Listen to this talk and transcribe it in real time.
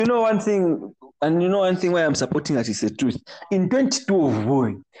You know one thing, and you know one thing why I'm supporting that is the truth. In 2012,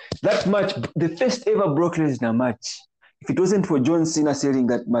 boy, that match, the first ever Brock Lesnar match, if it wasn't for John Cena selling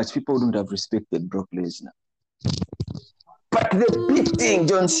that match, people wouldn't have respected Brock Lesnar. But the beating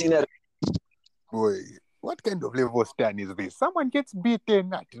John Cena. Boy, what kind of level stand is this? Someone gets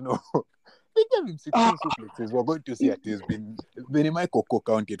beaten at, They gave him 16 suplexes. We're going to see it has been Michael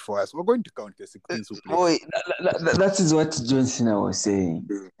counted for us. We're going to count the 16 suplexes. Boy, that is what John Cena was saying.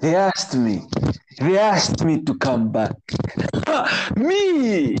 They asked me to come back.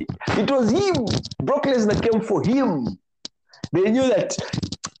 Me! It was him. Brock Lesnar came for him. They knew that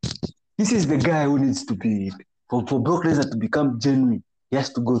this is the guy who needs to be. For Brock Lesnar to become genuine, he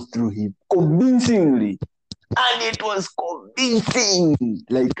has to go through him convincingly. And it was convincing.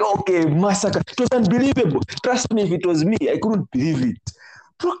 Like, okay, massacre. It was unbelievable. Trust me, if it was me, I couldn't believe it.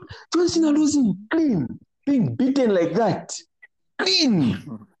 John Cena losing clean. Being beaten like that. Clean.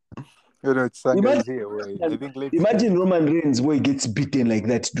 It's imagine Roman Reigns where he gets beaten like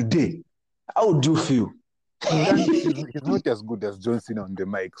that today. How would you feel? He's not as good as John Cena on the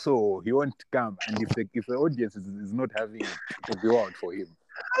mic, so he won't come. And if the audience is not having a go out for him,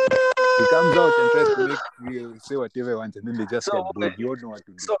 he comes out and tries to make you say whatever he wants, and then they just get bored. You don't know what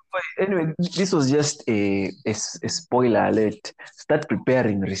to do. So anyway, this was just a spoiler alert. Start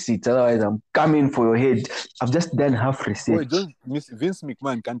preparing receipts, otherwise I'm coming for your head. I've just done half research. Vince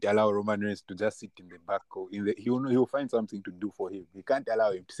McMahon can't allow Roman Reigns to just sit in the back. He'll find something to do for him. He can't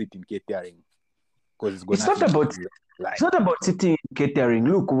allow him to sit in catering. It's not about sitting in catering.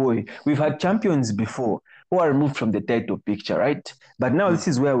 Look, boy, we've had champions before who are removed from the title picture, right? But now this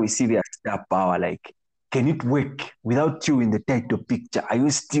is where we see their star power. Like, can it work without you in the title picture? Are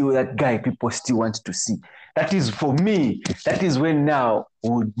you still that guy people still want to see? That is, for me, that is when now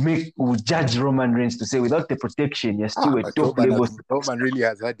we'll judge Roman Reigns to say, without the protection, you're still a top level. Roman really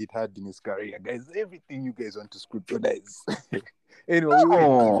has had it hard in his career, guys. Everything you guys want to scrutinize. Anyway,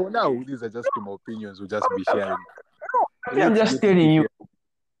 for now, these are just my opinions. We'll just be sharing. I'm just telling you.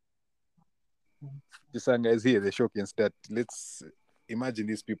 This one guys here, the show can start. Let's imagine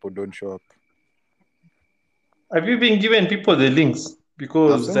these people don't show up. Have you been given people the links?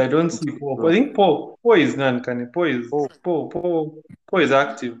 Because I don't see Paul. I think Paul is none. Paul is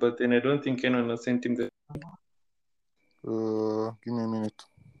active, but then I don't think anyone has sent him the. Give me a minute.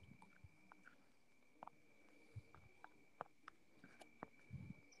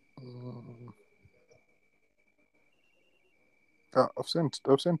 I've sent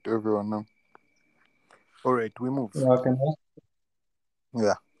to everyone now. All right, we move.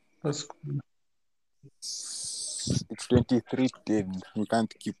 Yeah. That's cool. It's 23:10. We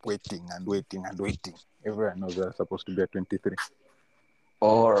can't keep waiting. Everyone knows they're supposed to be at 23.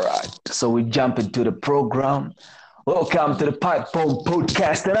 All right. So we jump into the program. Welcome to the Pipe Bomb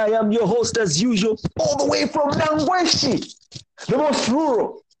Podcast, and I am your host as usual, all the way from Nangweshi, the most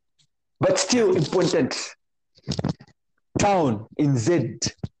rural, but still important town in Z.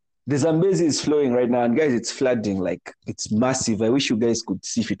 The Zambezi is flowing right now, and guys, it's flooding, like it's massive. I wish you guys could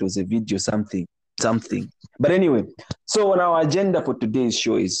see if it was a video, something. But anyway, so on our agenda for today's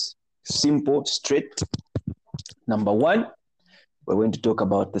show is simple, straight. Number one, we're going to talk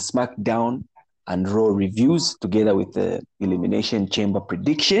about the SmackDown and Raw reviews together with the Elimination Chamber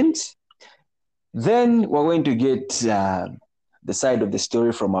predictions. Then we're going to get the side of the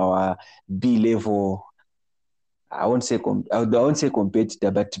story from our B-level, I won't say competitor,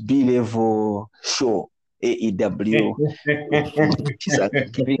 but B-level show, AEW,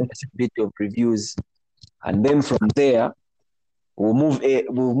 giving us a bit of reviews. And then from there, we'll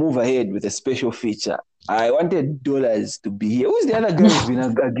move ahead with a special feature. I wanted Dollars to be here. Who's the other guy who's been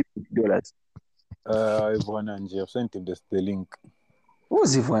arguing with Dollars? Ivan Angie. I've sent him the link.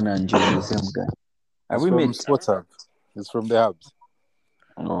 Who's Ivan Angie? The same guy. Have we met? Sports Hub. He's from the Hubs.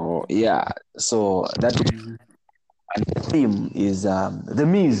 Oh yeah. So that and the theme is The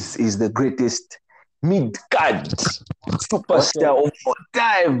Miz is the greatest mid-card superstar of all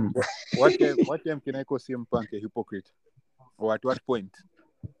time. What time can I call CM Punk a hypocrite? Or at what point?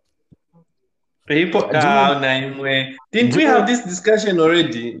 Didn't we have this discussion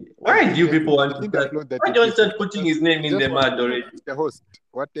already? Why do you people want to start? Why don't you start putting his name in the mud already? The host,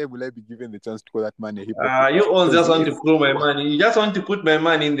 what time will I be given the chance to call that man a hypocrite? You all just want to throw my money. You just want to put my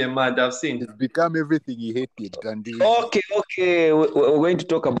man in the mud. I've seen. It's become everything he hated. Okay. We're going to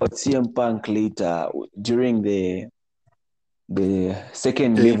talk about CM Punk later during the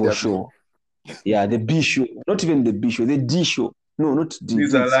second level show. Yeah, the B show. Not even the B show, the D show. No, not D.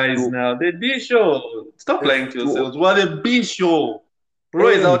 These are lies now. The D show. Stop lying to yourselves. Well, the B show. Bro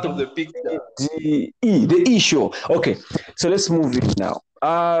is out of the picture. The E show. Okay, so let's move it now.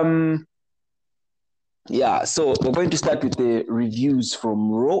 Yeah, so we're going to start with the reviews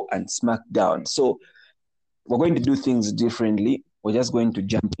from Raw and SmackDown. So we're going to do things differently. We're just going to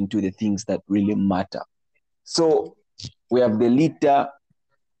jump into the things that really matter. So we have the Lita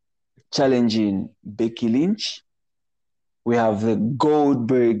challenging Becky Lynch. We have the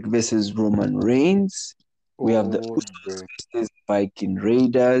Goldberg versus Roman Reigns. We have the Usos versus Viking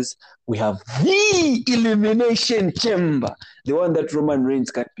Raiders. We have the Elimination Chamber, the one that Roman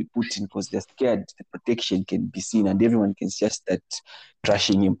Reigns can't be put in because they're scared the protection can be seen and everyone can just start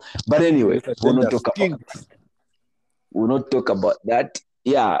trashing him. But anyway, we'll not talk about that.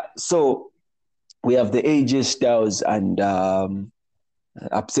 Yeah, so we have the AJ Styles and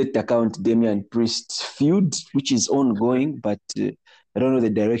upset account Damian Priest feud, which is ongoing, but I don't know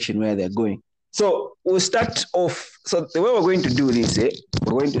the direction where they're going. So we'll start off. So the way we're going to do this,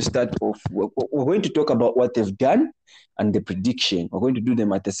 we're going to start off. We're going to talk about what they've done and the prediction. We're going to do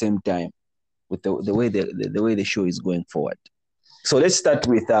them at the same time with the way the show is going forward. So let's start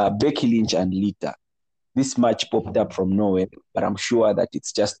with Becky Lynch and Lita. This match popped up from nowhere, but I'm sure that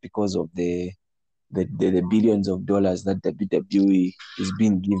it's just because of the billions of dollars that the WWE is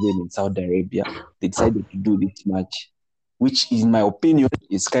being given in Saudi Arabia. They decided to do this match, which in my opinion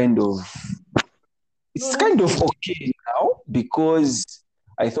is kind of okay now, because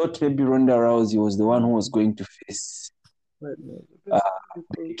I thought maybe Ronda Rousey was the one who was going to face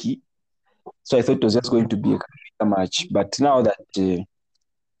Becky. So I thought it was just going to be a match. But now that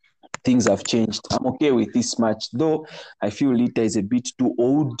things have changed, I'm okay with this match, though I feel Lita is a bit too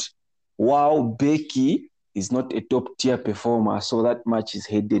old. Wow, Becky is not a top tier performer, so that match is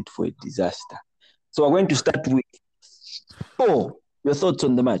headed for a disaster. So we're going to start with Paul. Your thoughts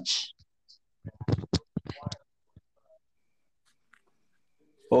on the match?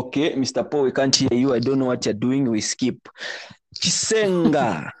 Okay, Mr. Paul, we can't hear you. I don't know what you're doing. We skip.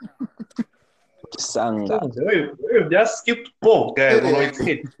 Chisenga. We just skipped Paul, guys.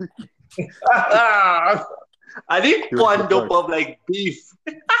 I think one dope of like beef.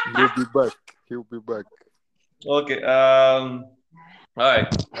 He'll be back. Okay. All right.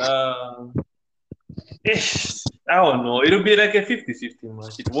 I don't know. It'll be like a 50-50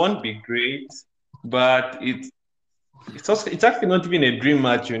 match. It won't be great, but it's actually not even a dream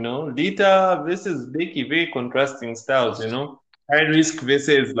match, you know. Lita versus Becky, very contrasting styles, you know. High risk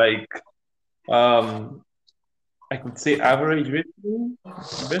versus like I could say average wrestling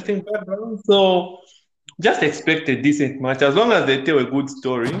background. So just expect a decent match. As long as they tell a good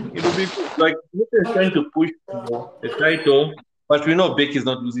story, it'll be good. Like, they're trying to push the title, but we know Becky's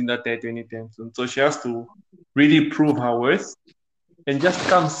not losing that title anytime soon. So she has to really prove her worth and just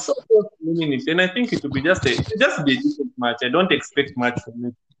come so close to winning it. And I think it will be just a decent match. I don't expect much from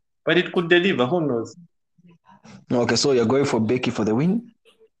it, but it could deliver. Who knows? Okay, so you're going for Becky for the win?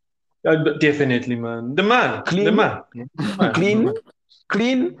 Definitely, man. The man.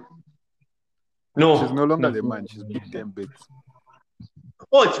 Clean. No, she's no longer the man. She's Big Time Bex.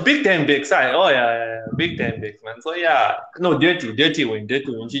 Oh, it's Big Time Bex. Oh yeah, Big Time Bex, man. So yeah, no, dirty win.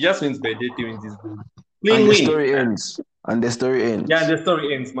 She just wins by dirty wins. Is good. Clean win. The story ends. Yeah, the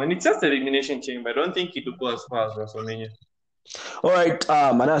story ends, man. It's just elimination chamber. I don't think it will go as far as WrestleMania. All right,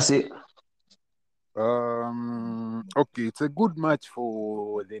 Manasseh. Okay, it's a good match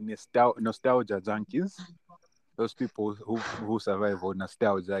for the nostalgia junkies. Those people who survive on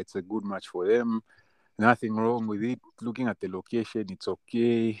nostalgia, it's a good match for them. Nothing wrong with it. Looking at the location, it's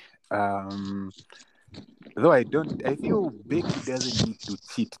okay. Though I feel Becky doesn't need to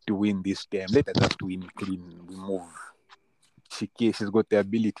cheat to win this game. Let her just win clean. We move. She's got the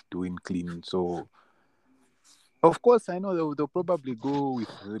ability to win clean. So, of course, I know they'll probably go with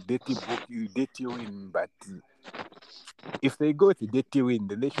the dirty win, but if they go with the dirty win,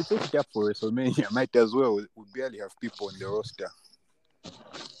 then they should set it up for WrestleMania. Might as well. We barely have people on the roster.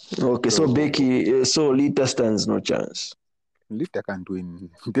 Okay, so Becky, so Lita stands no chance. Lita can't win.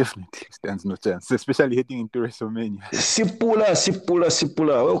 Definitely stands no chance, especially heading into WrestleMania. Sipula,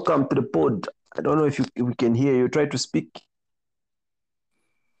 welcome to the pod. I don't know if we can hear you. Try to speak.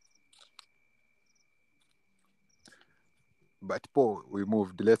 But Paul, we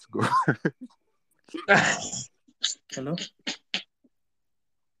moved. Let's go. Hello,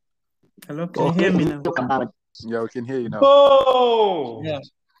 can you hear me now? Yeah, we can hear you now. Oh, yeah.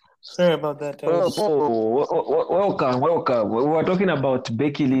 Sorry about that. Welcome. We were talking about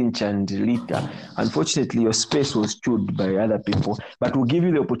Becky Lynch and Lita. Unfortunately, your space was chewed by other people, but we'll give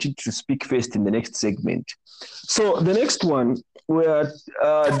you the opportunity to speak first in the next segment. So the next one, we're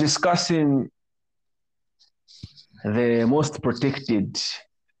discussing the most protected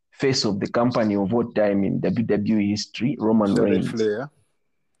face of the company of all time in WWE history, Roman Reigns. Flair.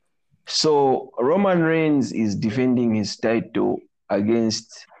 So Roman Reigns is defending his title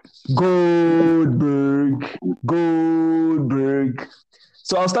against Goldberg.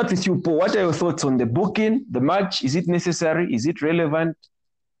 So I'll start with you, Paul. What are your thoughts on the booking, the match? Is it necessary? Is it relevant?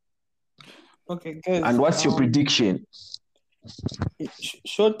 Okay, guys. And what's your prediction?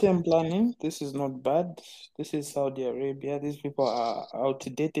 Short-term planning, this is not bad. This is Saudi Arabia. These people are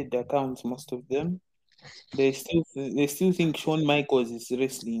outdated accounts, most of them. They still think Shawn Michaels is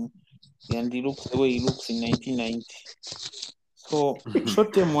wrestling, and he looks the way he looks in 1990. So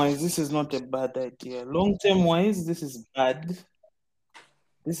short-term wise, this is not a bad idea. Long-term wise, this is bad.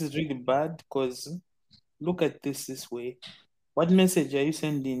 This is really bad because look at this way. What message are you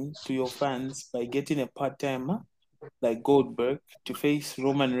sending to your fans by getting a part-timer like Goldberg to face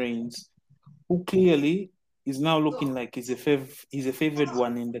Roman Reigns, who clearly is now looking like he's a favored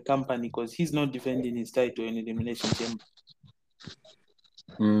one in the company because he's not defending his title in Elimination Chamber.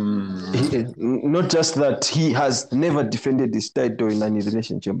 Not just that, he has never defended his title in an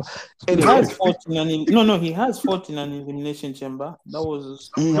Elimination Chamber. He has fought in an Elimination Chamber.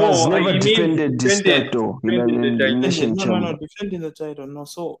 He has never defended his title in an Elimination Chamber. No, defending the title. No.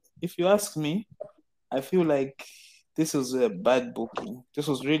 So if you ask me, I feel like this was a bad booking. This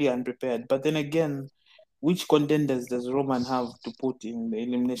was really unprepared. But then again, which contenders does Roman have to put in the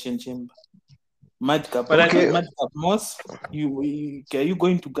Elimination Chamber? Madcap. Madcap Moss. Are you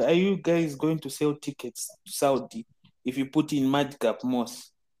guys going to sell tickets to Saudi if you put in Madcap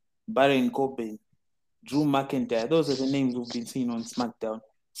Moss, Baron Corbin, Drew McIntyre? Those are the names we've been seeing on SmackDown.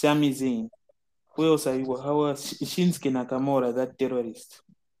 Sami Zayn. Who else are you? Shinsuke Nakamura, that terrorist.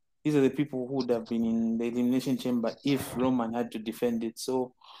 These are the people who would have been in the Elimination Chamber if Roman had to defend it.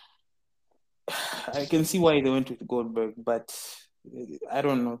 So I can see why they went with Goldberg, but I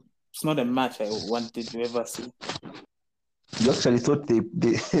don't know. It's not a match I wanted to ever see. You actually thought they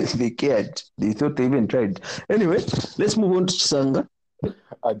cared. They thought they even tried. Anyway, let's move on to Chisanga.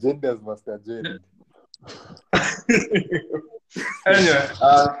 Agendas must agenda. Anyway,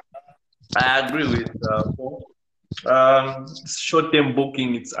 I agree with Paul. Short-term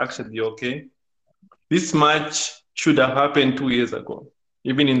booking, it's actually okay. This match should have happened 2 years ago.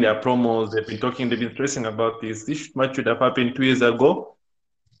 Even in their promos, they've been stressing about this. This match should have happened 2 years ago.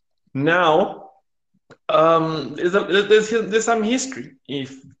 Now, there's some history,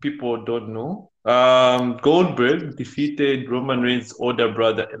 if people don't know. Goldberg defeated Roman Reigns' older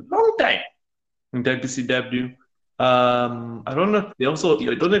brother a long time in WCW. I don't know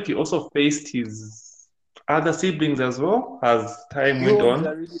if he also faced his other siblings as well as time went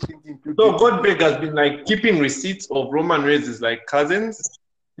on. So Goldberg has been like keeping receipts of Roman Reigns' like cousins.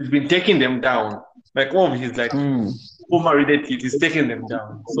 He's been taking them down. Like all of his like former relatives, he's taking them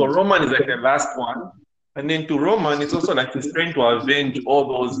down. So Roman is like the last one. And then to Roman, it's also like he's trying to avenge all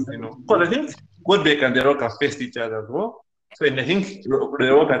those, because I think Goldberg and The Rock have faced each other as well. So I think The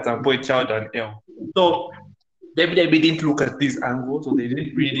Rock at some point child and L. So WWE didn't look at these angles, so they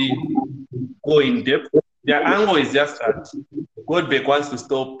didn't really go in depth. Their angle is just that Goldberg wants to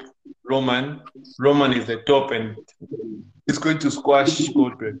stop Roman. Roman is the top and he's going to squash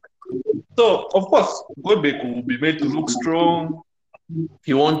Goldberg. So, of course, Goldberg will be made to look strong.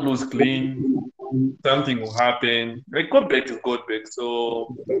 He won't lose clean. Something will happen. Like Goldberg is Goldberg.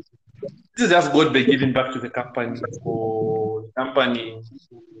 So, this is just Goldberg giving back to the company for the company,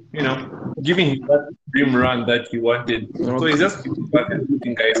 giving him that dream run that he wanted. So, he's just giving back and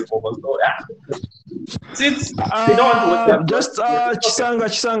putting guys over. So, since they don't want to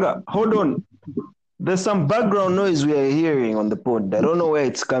Chisanga, hold on. There's some background noise we are hearing on the pod. I don't know where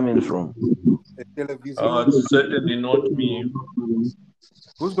it's coming from. A television. It's certainly not me.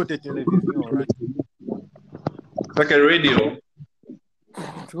 Who's got a television? Right? It's like a radio.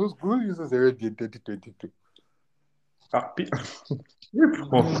 Who uses a radio in 2022?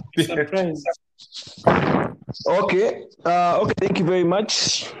 Surprise. Okay. Thank you very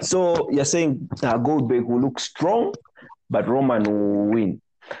much. So you're saying Goldberg will look strong, but Roman will win.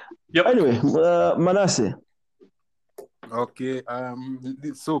 Yep. Anyway, Manasseh. Okay.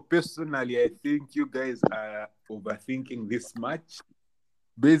 So personally, I think you guys are overthinking this match.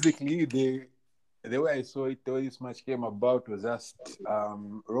 Basically, the way I saw it, the way this match came about was just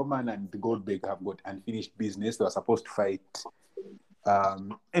Roman and Goldberg have got unfinished business. They were supposed to fight.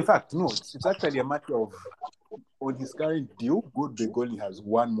 In fact, no, it's actually a matter of on his current deal, Goldberg only has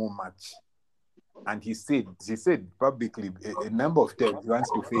one more match. And he said publicly a number of times he wants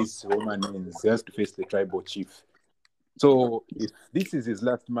to face Roman Reigns, he has to face the tribal chief. So if this is his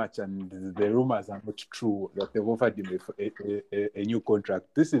last match and the rumors are not true that they've offered him a new contract,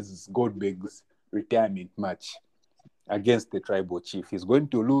 this is Goldberg's retirement match. against the tribal chief. He's going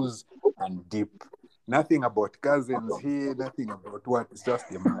to lose and dip. Nothing about cousins here, nothing about what. It's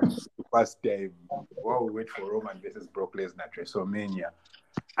just a match. First time while we wait for Roman versus Brock Lesnar at WrestleMania.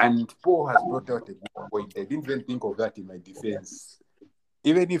 And Paul has brought out a good point. I didn't even think of that in my defense.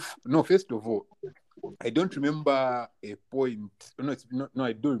 First of all, I don't remember a point. No,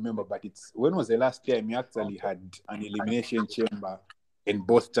 I do remember, but it's when was the last time you actually had an elimination chamber and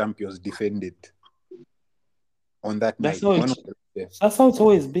both champions defended on that That's night? That's how it's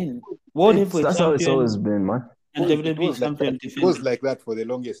always been. That's how it's always been, man. And WWE champion It was like that for the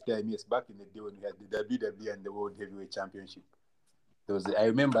longest time. Yes, back in the day when we had the WWE and the World Heavyweight Championship. I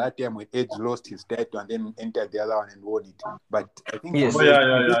remember that time when Edge lost his title and then entered the other one and won it. But I think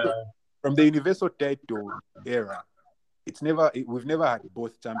from the Universal title era, we've never had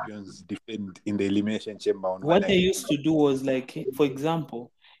both champions defend in the Elimination Chamber. What they used to do was, like, for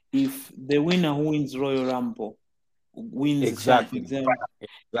example, if the winner who wins Royal Rumble wins exactly.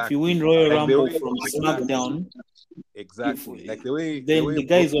 If you win Royal Rumble from SmackDown, exactly, like the way the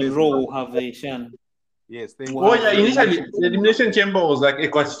guys on Raw will have a shan. Yes. Initially the Elimination Chamber was like a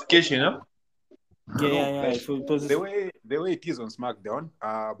classification, huh? Yeah. Like, the way it is on SmackDown,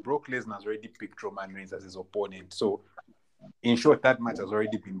 Brock Lesnar has already picked Roman Reigns as his opponent. So, in short, that match has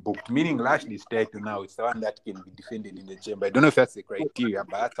already been booked. Meaning Lashley's title now is the one that can be defended in the chamber. I don't know if that's the criteria,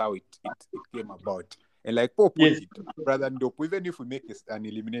 but that's how it came about. And like Paul put it, Brother Ndopo, even if we make an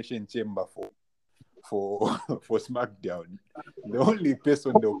elimination chamber for SmackDown, the only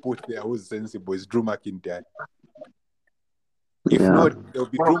person they'll put there who's sensible is Drew McIntyre. If not, there'll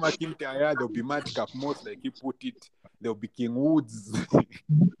be Drew McIntyre, there'll be Madcap Moss, like he put it, there'll be King Woods.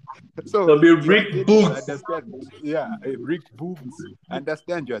 So there'll be Rick Boogs. Rick Boogs.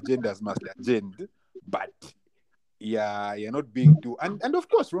 Understand your agendas must agenda, but you're not being too. And of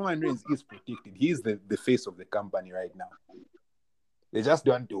course, Roman Reigns is protected. He's the face of the company right now. They just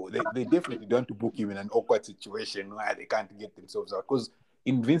don't they definitely don't want to book him in an awkward situation where they can't get themselves out. Because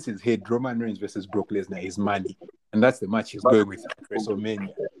in Vince's head, Roman Reigns versus Brock Lesnar is money. And that's the match he's going with at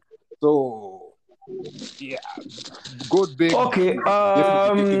WrestleMania. So, yeah. Good big. Okay.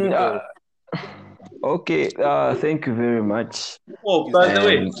 Okay. Thank you very much. Oh, by the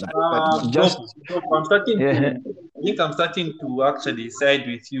way, I'm starting to actually side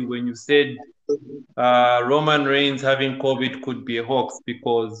with you when you said Roman Reigns having COVID could be a hoax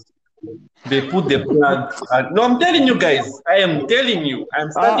because they put the plug. No, I'm telling you guys. I am telling you.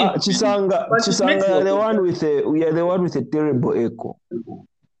 I'm starting. Chisanga, the one with a terrible echo.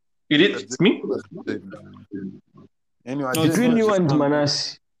 It's me. Anyway, between you and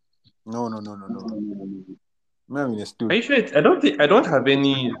Manasi. No. I'm in a studio. Are you sure? I don't have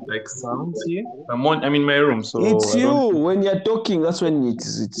any like sounds here. I'm in my room, so it's you. When you're talking, that's when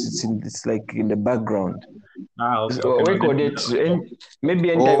it's like in the background. Okay. So record it.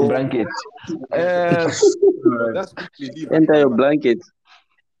 Maybe enter your blanket. Enter your blanket.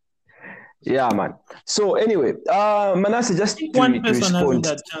 Yeah, man. So anyway, Manasseh, just one person hasn't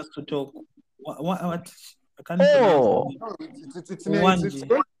had a chance to talk. What? I can't it's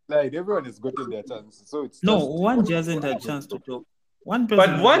like everyone has gotten their chance. So it's Wanji hasn't had a chance to talk. But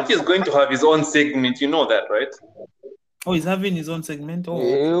Wanji is going to have his own segment. You know that, right? Oh, he's having his own segment. Oh,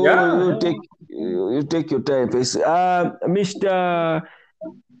 You take your time, please. Mr.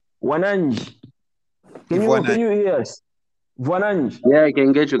 Wananj, can you hear us? Wananj. Yeah, I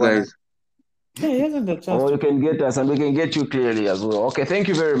can get you guys. Yeah, he hasn't had a chance. You can get us, and we can get you clearly as well. Okay, thank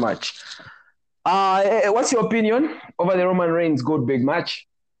you very much. What's your opinion over the Roman Reigns Goldberg match?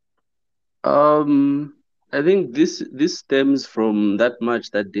 I think this stems from that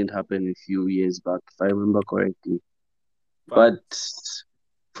match that didn't happen a few years back, if I remember correctly. But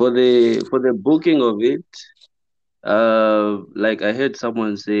for the booking of it, like I heard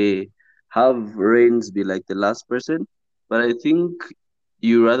someone say, have Reigns be like the last person, but I think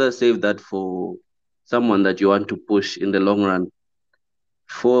you rather save that for someone that you want to push in the long run.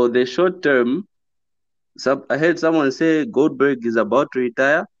 For the short term, I heard someone say Goldberg is about to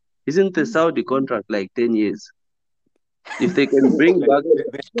retire. Isn't the Saudi contract like 10 years? If they can bring back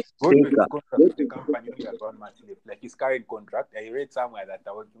Goldberg's contract with the company only has 1 match left. Like his current contract, I read somewhere that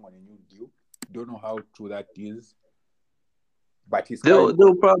they're working on a new deal. Don't know how true that is. But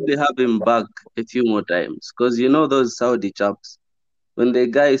they'll probably have him back a few more times. Because you know those Saudi chaps, when the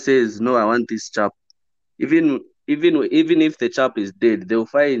guy says, no, I want this chap, even if the chap is dead, they'll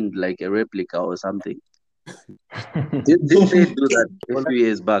find like a replica or something. Did they do that a few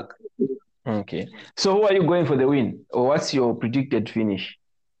years back? Okay. So who are you going for the win? Or what's your predicted finish?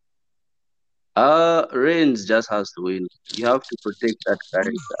 Reigns just has to win. You have to protect that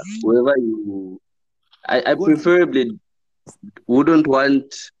character. Whoever I Because preferably wouldn't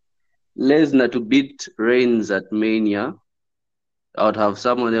want Lesnar to beat Reigns at Mania. I would have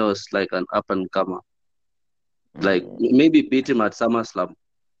someone else like an up and comer. Like maybe beat him at SummerSlam,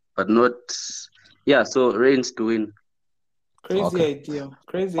 but not. Yeah, so Reigns to win. Crazy Okay. idea.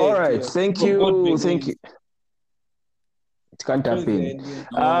 Crazy All idea. right. Thank God you. be Thank you. wins. It can't Crazy happen.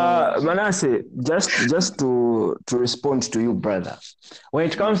 idea. Manasseh, just to respond to you, brother. When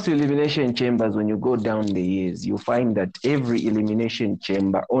it comes to elimination chambers, when you go down the years, you find that every elimination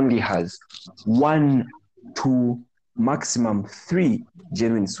chamber only has 1, 2, maximum 3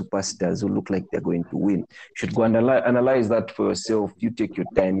 genuine superstars who look like they're going to win. You should go and analyze that for yourself. You take your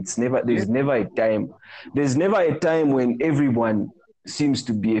time. There's never a time when everyone seems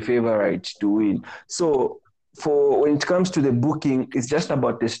to be a favorite to win. So when it comes to the booking, it's just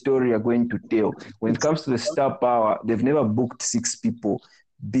about the story you're going to tell. When it comes to the star power, they've never booked 6 people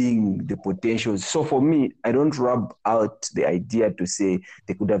being the potentials. So for me, I don't rub out the idea to say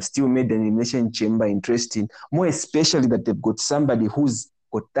they could have still made the elimination chamber interesting, more especially that they've got somebody who's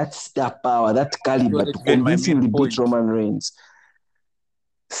got that star power, that caliber to convincingly beat Roman Reigns.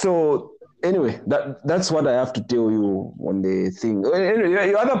 So anyway, that's what I have to tell you on the thing. Anyway,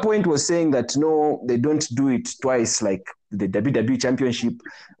 your other point was saying that no, they don't do it twice like the WWE Championship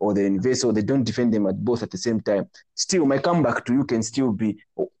or the Universal. They don't defend them at both at the same time. Still, my comeback to you can still be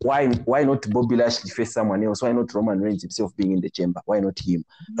why not Bobby Lashley face someone else? Why not Roman Reigns himself being in the chamber? Why not him?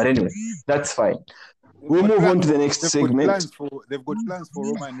 But anyway, that's fine. We'll move on to the next segment. They've got plans for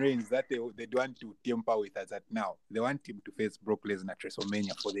Roman Reigns that they want to temper with us at now. They want him to face Brock Lesnar at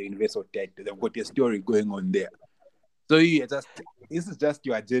WrestleMania for the Universal title. They've got a story going on there. So this is just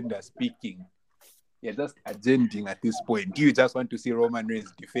your agenda speaking. You're just agending at this point. You just want to see Roman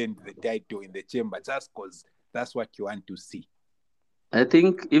Reigns defend the title in the chamber just because that's what you want to see. I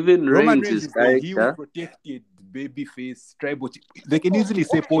think even Roman Reigns' is the character. heel protected babyface tribal. They can easily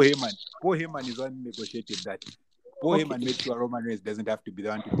say Paul Heyman. Paul Heyman is one who negotiated that. Paul Heyman made sure Roman Reigns doesn't have to be the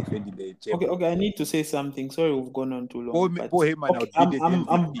one to defend in the chamber. Okay, I need to say something. Sorry, we've gone on too long. Paul Heyman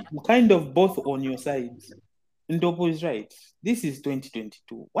I'm kind of both on your sides. Ndobo is right. This is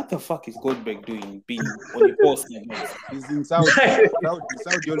 2022. What the fuck is Goldberg doing being on the post? He's in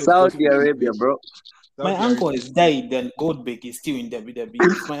Saudi Arabia, bro. My uncle has died and Goldberg is still in WWE.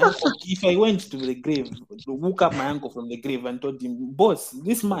 If I went to the grave, to woke up my uncle from the grave and told him, boss,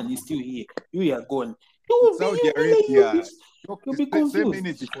 this man is still here. You are gone. Saudi Arabia. You'll be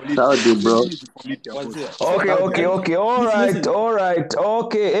confused. Saudi, bro. Okay. All right.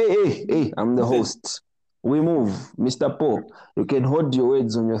 Okay. Hey. I'm the host. We move. Mr. Paul, you can hold your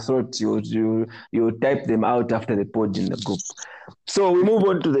words on your throat. You type them out after the pod in the group. So we move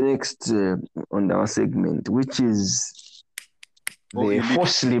on to the next on our segment, which is the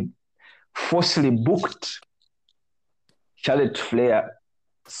falsely booked Charlotte Flair,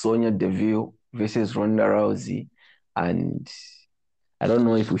 Sonya Deville versus Ronda Rousey. And I don't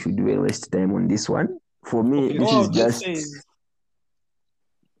know if we should even waste time on this one. For me, this is just...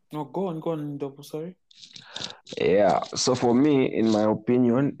 No, go on, double, sorry. Yeah, so for me, in my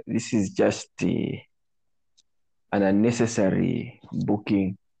opinion, this is just an unnecessary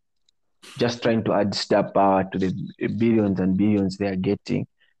booking, just trying to add star power to the billions and billions they are getting.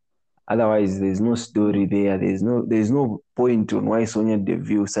 Otherwise, there's no story there. There's no point on why Sonya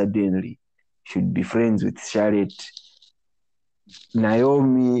Deville suddenly should be friends with Charlotte.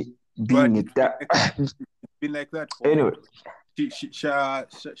 Naomi being it's been like that. Anyway.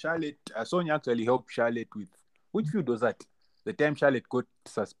 Charlotte, Sonya actually helped Charlotte with which feud was that? The time Charlotte got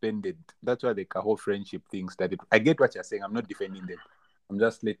suspended. That's why the whole friendship thing started. I get what you're saying. I'm not defending them. I'm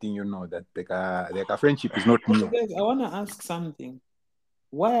just letting you know that the friendship is not new. Guys, I want to ask something.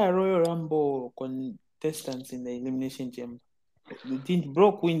 Why are Royal Rumble contestants in the Elimination Chamber? Didn't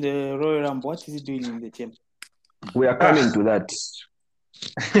Brock win the Royal Rumble? What is he doing in the chamber? We are coming to that.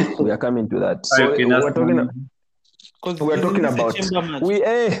 So we're talking about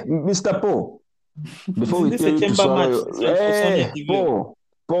Mr. Paul. Before we tell you to swallow,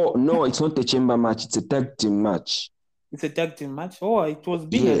 Paul, no, it's not a chamber match. It's a tag team match. It's a tag team match. Oh, it was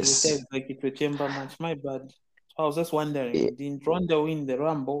being advertised like it's a chamber match. My bad. I was just wondering. Didn't Ronda win the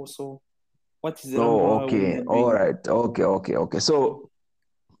Rumble? So what is the Rumble? Oh, okay. All right. Okay. So,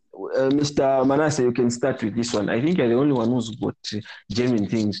 Mr. Manasseh, you can start with this one. I think you're the only one who's got genuine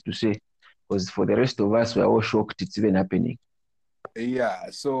things to say. Because for the rest of us, we're all shocked it's even happening. Yeah,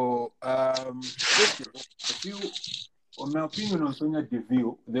 so I feel, on my opinion on Sonya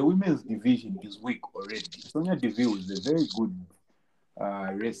Deville, the women's division is weak already. Sonya Deville is a very good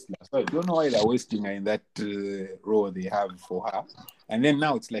wrestler. So I don't know why they're wasting her in that role they have for her. And then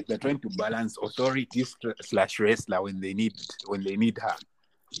now it's like they're trying to balance authority slash wrestler when they need her.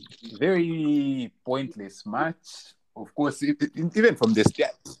 Very pointless match. Of course, even from the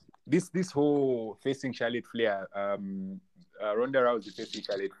start, this whole facing Charlotte Flair, Ronda Rousey facing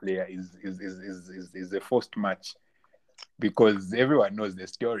Charlotte Flair is the first match because everyone knows the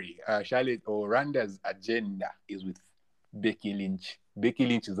story. Charlotte or Ronda's agenda is with Becky Lynch. Becky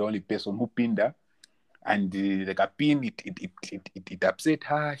Lynch is the only person who pinned her, and like a pin, it upset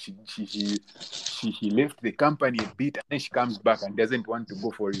her. She left the company a bit, and then she comes back and doesn't want to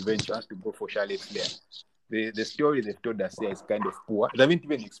go for revenge. She wants to go for Charlotte Flair. The story they've told us here is kind of poor. They haven't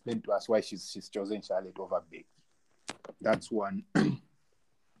even explained to us why she's chosen Charlotte over Becky. That's one.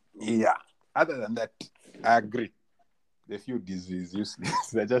 Yeah. Other than that, I agree. The feud is useless.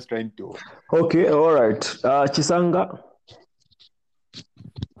 They're just trying to. Okay, all right. Chisanga.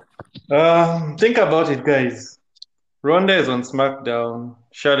 Think about it, guys. Ronda is on SmackDown.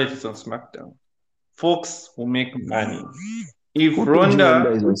 Charlotte is on SmackDown. Folks will make money. If Who told you Ronda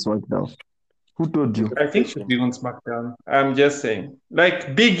Ronda, is on SmackDown? Who told you? I think she'll be on SmackDown. I'm just saying.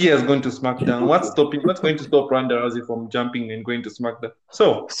 Like Big E is going to SmackDown. What's going to stop Ronda Rousey from jumping and going to SmackDown?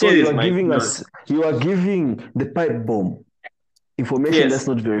 So here you is are my giving theory. us, you are giving the pipe bomb information Yes. that's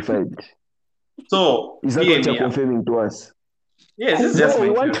not verified. So Is that hear what you're me out. confirming to us? Yes, this is just No, my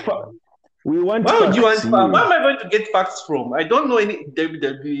we want theory. we want Why would you want facts facts? here. Where am I going to get facts from? I don't know any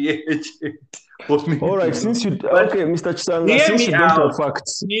WWE agent for me. All right, to since know. you But okay, Mr. Chisanga, hear since me you don't have out.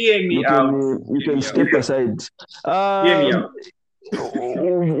 facts, Hear me you out. can Hear me step out. aside. Hear me out. I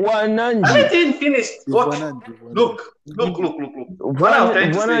Wananji, haven't even finished. What? Ivana. Look. What I was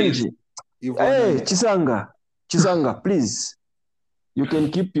trying to say is, Wananji. Hey, Chisanga, please. You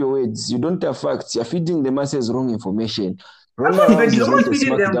can keep your words. You don't have facts. You're feeding the masses wrong information. Ronda Rousey is you're not not a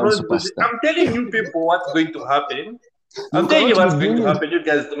feeding them SmackDown wrong. superstar. I'm telling you people what's going to happen. I'm You telling you cannot what's be going to bringing. happen. You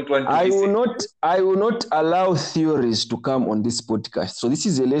guys don't want to I listen. will not allow theories to come on this podcast. So this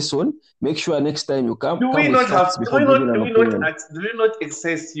is a lesson. Make sure next time you come Do we with not facts have? before giving an opinion. Do we not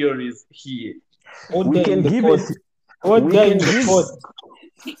exercise theories here? We can give it. We can give.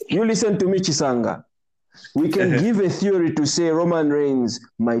 You listen to me, Chisanga. We can give a theory to say Roman Reigns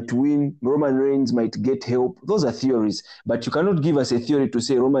might win, Roman Reigns might get help. Those are theories. But you cannot give us a theory to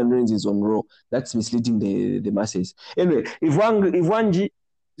say Roman Reigns is on Raw. That's misleading the masses. Anyway, if Wanji,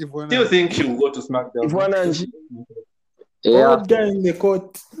 Still think she will go to SmackDown. if Wanji, Yeah. Old guy in the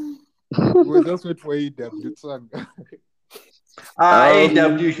court. We'll just wait for AEW.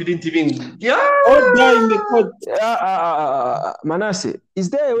 AEW shouldn't even. Yeah. Old guy in the court. Manasseh, is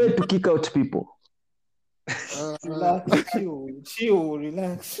there a way to kick out people? Relax, chill,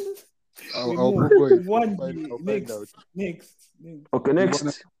 relax. I'll Remove. go it. One I'll find next, out. next. Okay,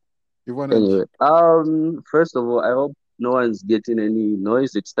 next. Ivana. Anyway, first of all, I hope no one's getting any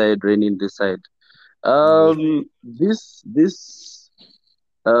noise. It started raining this side. This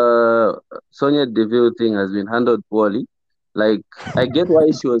Sonia Deville thing has been handled poorly. Like, I get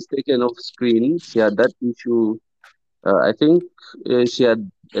why she was taken off screen. She had that issue. I think she had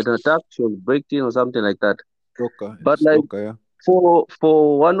an attack. She was breaking or something like that. Stroker. But like yeah. for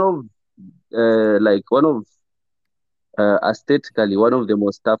one of aesthetically one of the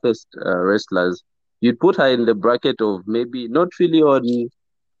most toughest wrestlers, you'd put her in the bracket of maybe not really on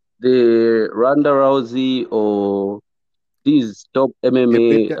the Ronda Rousey or these top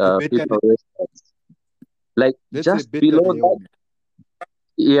MMA better people wrestlers. Like Let's just say better below that, Naomi.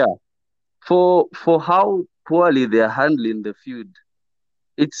 yeah. For how poorly they're handling the feud,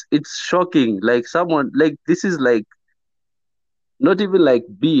 it's shocking. Like someone like this is like not even like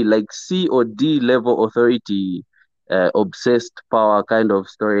B, like C or D level authority, obsessed power kind of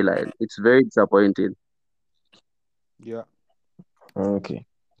storyline. It's very disappointing. Yeah. Okay.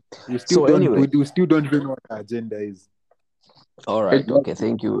 We still So anyway. we still don't even know what our agenda is. All right. Okay.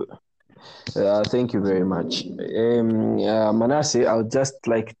 Thank you. Thank you very much. Manasseh, I would just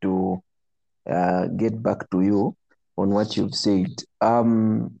like to get back to you on what you've said.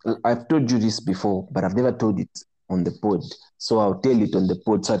 I've told you this before, but I've never told it on the pod. So I'll tell it on the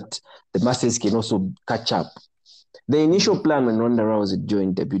pod so that the masses can also catch up. The initial plan when Ronda Rousey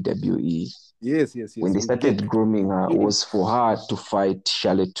joined WWE, Yes. when they started grooming her, was for her to fight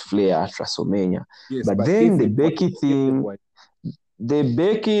Charlotte Flair at WrestleMania. Yes, But then the everyone- Becky thing, everyone- the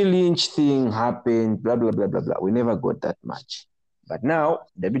Becky Lynch thing happened, blah, blah, blah, blah, blah. We never got that match. But now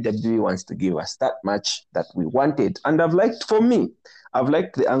WWE wants to give us that match that we wanted. And I've liked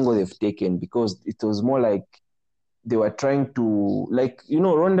the angle they've taken because it was more like they were trying to,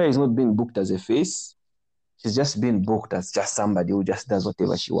 Ronda is not being booked as a face. she's just been booked as just somebody who just does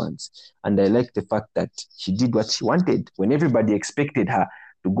whatever she wants. And I like the fact that she did what she wanted when everybody expected her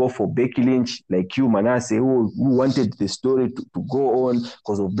to go for Becky Lynch, like you, Manasseh, who wanted the story to go on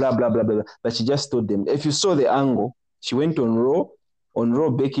because of blah, blah, blah, blah, blah. But she just told them, if you saw the angle, she went on Raw. On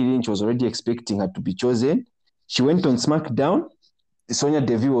Raw, Becky Lynch was already expecting her to be chosen. She went on SmackDown. Sonya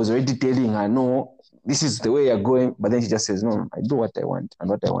Deville was already telling her, no, this is the way you're going. But then she just says, no, I do what I want. And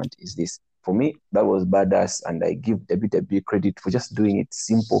what I want is this. For me, that was badass. And I give WWE credit for just doing it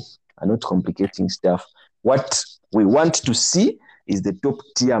simple and not complicating stuff. What we want to see is the top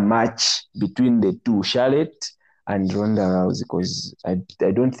tier match between the two, Charlotte and Ronda Rousey, because I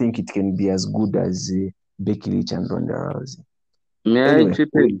don't think it can be as good as Becky Lynch and Ronda Rousey. May Anyway, I chip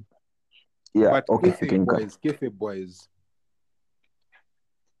in? Yeah, But okay, you can go. kayfabe boys.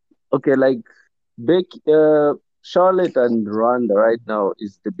 Okay, like Charlotte and Ronda right now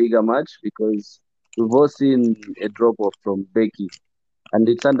is the bigger match because we've all seen a drop off from Becky, and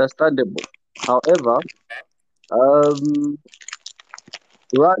it's understandable. However,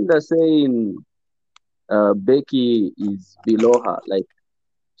 Ronda saying Becky is below her, like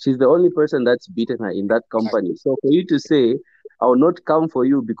she's the only person that's beaten her in that company. So for you to say, I will not come for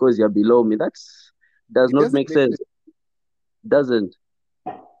you because you're below me, does It not doesn't make sense. Doesn't.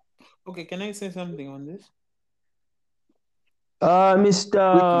 Okay, can I say something on this?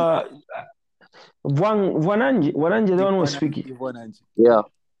 Mr. Vananji, the one who was speaking. Yeah.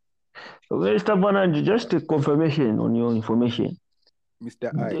 Mr. Vananji, just a confirmation on your information.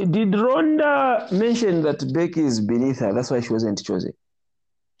 Mr. I. Did Ronda mention that Becky is beneath her? That's why she wasn't chosen.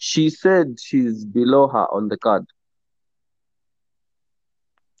 She said she's below her on the card.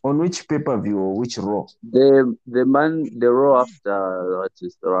 On which pay-per-view or which Raw? The Raw after what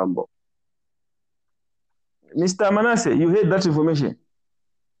is the Rumble. Mr. Manasseh, you heard that information?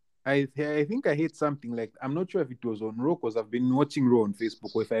 I think I heard something like, I'm not sure if it was on Raw because I've been watching Raw on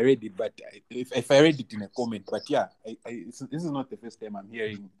Facebook or if I read it, but if I read it in a comment, but yeah, this is not the first time I'm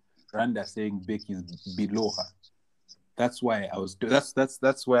hearing Ronda saying Becky is below her. That's why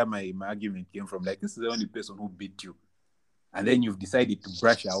that's where my argument came from. Like, this is the only person who beat you, and then you've decided to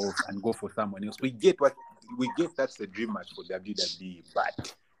brush her off and go for someone else. We get that's the dream match for WWE,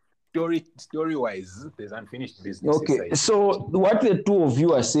 but story-wise, there's unfinished business. Okay, aside. so what the two of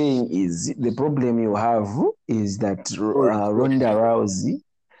you are saying is the problem you have is that Ronda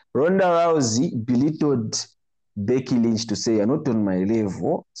Rousey belittled Becky Lynch to say, you're not on my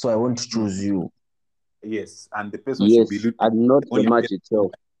level, so I won't choose you. Yes, and the person Yes, should be and not the match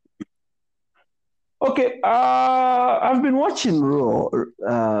itself. Okay, I've been watching Raw.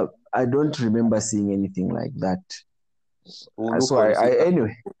 I don't remember seeing anything like that. So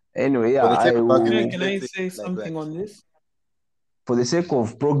anyway, yeah. Can I say something on this? For the sake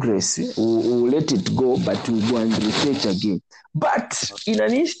of progress, we'll let it go, but we'll go and research again. But in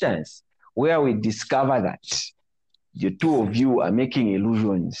an instance where we discover that the two of you are making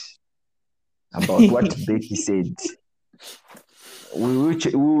illusions about what Becky said, will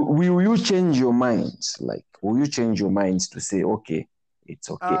you change your minds? Like, will you change your minds to say, okay, it's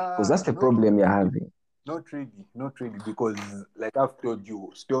okay? Because that's the problem you're having. Not really, because like I've told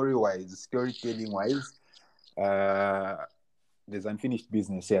you, storytelling-wise, there's unfinished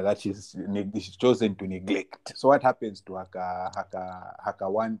business here that she's chosen to neglect. So what happens to her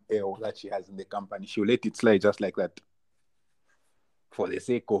 1L that she has in the company? She'll let it slide just like that. For the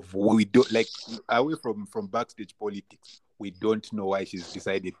sake of, we don't, like, away from backstage politics, we don't know why she's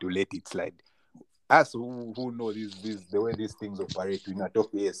decided to let it slide. Us who know the way these things operate, we not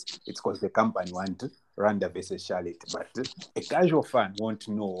okay, yes, it's because the company want Ronda versus Charlotte, but a casual fan won't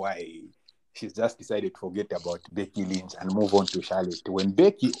know why she's just decided to forget about Becky Lynch and move on to Charlotte when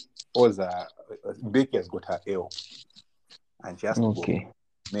Becky has got her L, and she has to go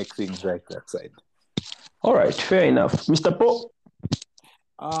make things right that side. All right, fair enough, Mr. Paul.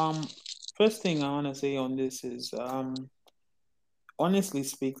 First thing I want to say on this is, honestly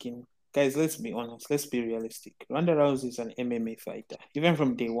speaking, guys, let's be honest. Let's be realistic. Ronda Rousey is an MMA fighter. Even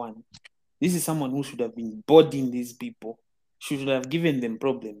from day one, this is someone who should have been bodying these people. Should have given them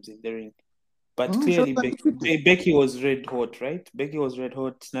problems in the ring. But clearly, Becky was red hot, right? Becky was red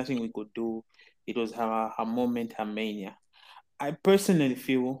hot. Nothing we could do. It was her moment, her mania. I personally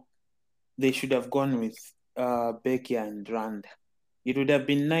feel they should have gone with Becky and Ronda. It would have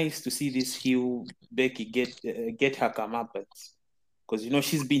been nice to see this heel Becky get her comeuppance. Because,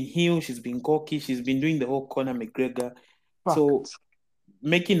 she's been heel, she's been cocky, she's been doing the whole Conor McGregor. So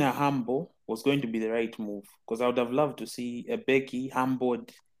making her humble was going to be the right move. Because I would have loved to see a Becky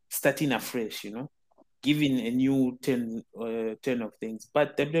humbled, starting afresh, giving a new 10 of things.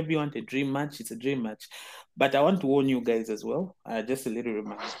 But WWE want a dream match. It's a dream match. But I want to warn you guys as well. Just a little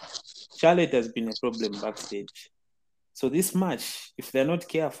reminder. Charlotte has been a problem backstage. So this match, if they're not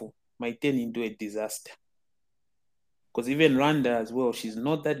careful, might turn into a disaster. Because even Ronda as well, she's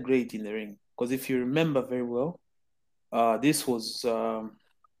not that great in the ring. Because if you remember very well, this was...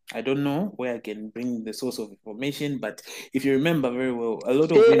 I don't know where I can bring the source of information, but if you remember very well, a lot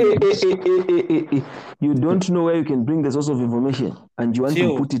of women... You don't know where you can bring the source of information, and you want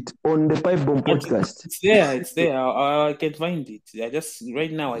to put it on the Pipe Bomb podcast. It's there. I can find it.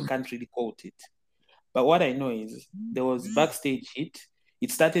 Right now I can't really quote it. But what I know is there was backstage hit.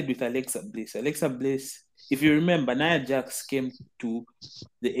 It started with Alexa Bliss. Alexa Bliss, if you remember, Nia Jax came to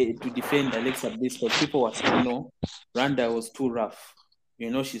defend Alexa Bliss because people were saying no, Ronda was too rough.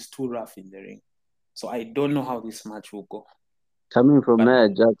 She's too rough in the ring. So I don't know how this match will go. Coming from Nia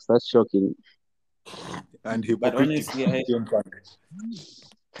Jax, that's shocking. And but honestly,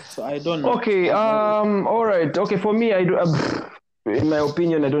 so I don't know. Okay, all right. Okay, for me, I do. In my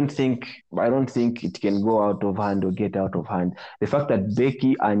opinion, I don't think it can go out of hand or get out of hand. The fact that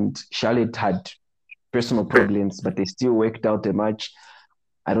Becky and Charlotte had personal problems, but they still worked out a match.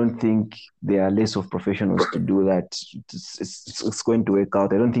 I don't think they are less of professionals to do that. It's going to work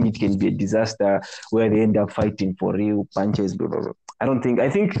out. I don't think it can be a disaster where they end up fighting for real punches. Blah, blah, blah. I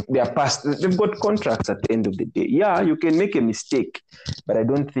think they are past. They've got contracts at the end of the day. Yeah, you can make a mistake, but I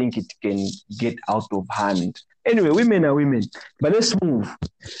don't think it can get out of hand. Anyway, women are women. But let's move.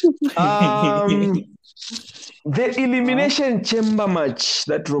 The Elimination Chamber match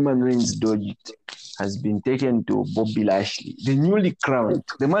that Roman Reigns dodged has been taken to Bobby Lashley, the newly crowned.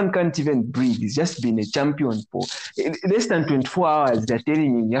 The man can't even breathe. He's just been a champion for less than 24 hours. They're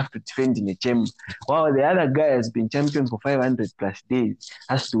telling him you have to defend in a chamber. While the other guy has been champion for 500 plus days,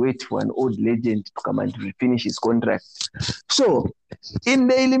 has to wait for an old legend to come and finish his contract. So, in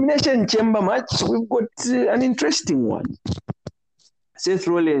the Elimination Chamber match, we've got an interesting one. Seth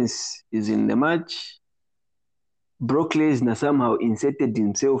Rollins is in the match. Brock Lesnar somehow inserted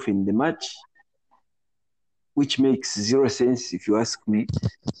himself in the match, which makes zero sense if you ask me.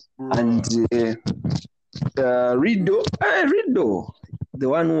 And Riddle, the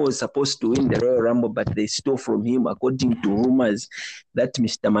one who was supposed to win the Royal Rumble, but they stole from him, according to rumors that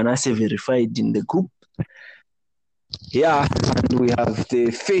Mr. Manasseh verified in the group. Yeah, and we have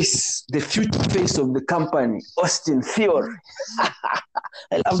the future face of the company, Austin Theory.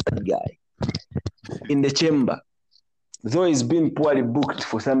 I love that guy. In the chamber. Though he's been poorly booked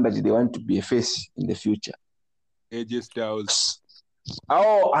for somebody they want to be a face in the future. AJ Styles.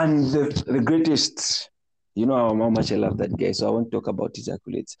 Oh, and the greatest. You know how much I love that guy, so I won't talk about his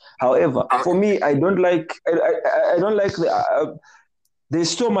accolades. However, for me, I don't like the.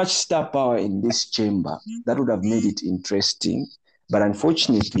 There's so much star power in this chamber that would have made it interesting, but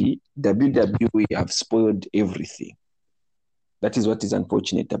unfortunately, WWE have spoiled everything. That is what is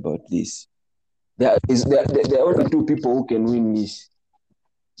unfortunate about this. There are only two people who can win this.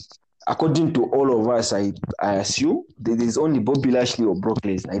 According to all of us, I assume there is only Bobby Lashley or Brock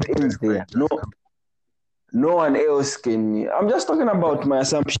Lesnar. It ends there. No one else can. I'm just talking about my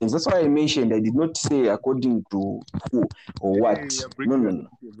assumptions. That's why I mentioned. I did not say according to who or what. No.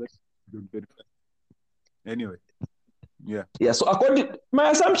 Anyway, yeah. Yeah. So my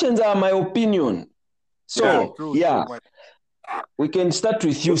assumptions are my opinion. So yeah, we can start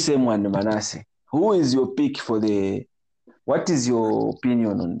with you, same one, Manasseh. Who is your pick for the? What is your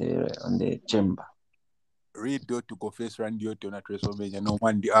opinion on the chamber? Riddle to confess Randy Orton at WrestleMania. No,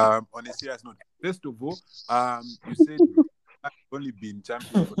 one. On a serious note, first of all, you said I've only been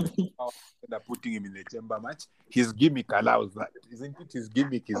champion for 2 hours and putting him in the chamber match. His gimmick allows that, isn't it? His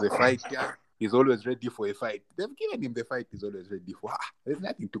gimmick is a fighter. He's always ready for a fight. They've given him the fight. He's always ready for. There's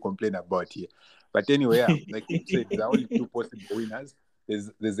nothing to complain about here. But anyway, yeah, like you said, there are only two possible winners.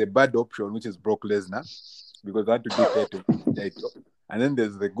 There's a bad option, which is Brock Lesnar, because I had to do title. And then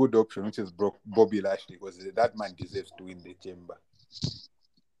there's the good option, which is Bobby Lashley, because that man deserves to win the chamber.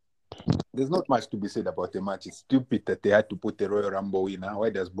 There's not much to be said about the match. It's stupid that they had to put the Royal Rumble winner. Why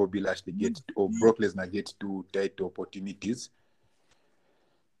does Bobby Lashley or Brock Lesnar get 2 title opportunities?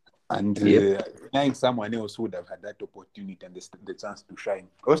 And denying someone else would have had that opportunity and the chance to shine.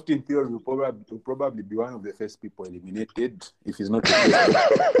 Austin Theory will probably be one of the first people eliminated if he's not.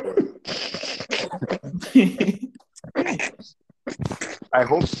 I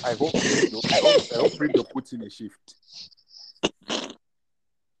hope Riddle puts in a shift.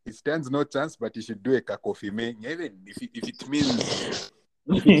 He stands no chance, but he should do a cacophony. Even if it means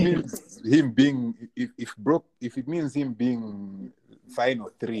him being if it means him being final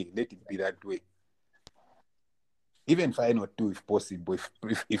 3, let it be that way. Even find or two if possible.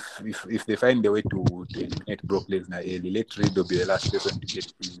 If they find a way to eliminate Brock Lesnar early, let Riddle be the last person to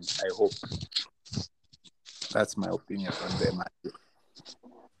get finished. I hope. That's my opinion on the match.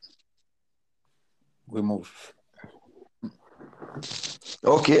 We move.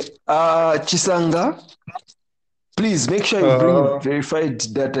 Okay. Chisanga, please make sure you bring verified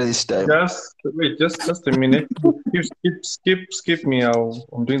data this time. Just a minute. Skip me.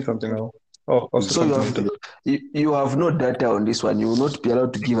 I'm doing something now. So you have no data on this one. You will not be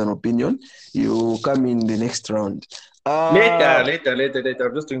allowed to give an opinion. You come in the next round. Later.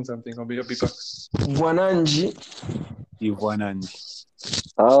 I'm just doing something. I'll be back. Bwananji.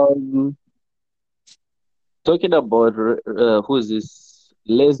 Talking about who's this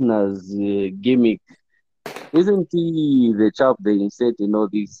Lesnar's gimmick, isn't he the chap they inserted all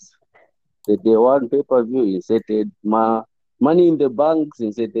this? The day one pay-per-view inserted, Money in the Banks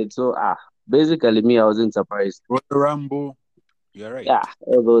inserted. So basically me, I wasn't surprised. Royal Rumble, you're right. Yeah,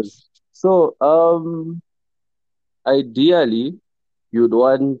 all those. So ideally you'd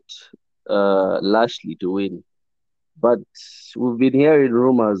want Lashley to win. But we've been hearing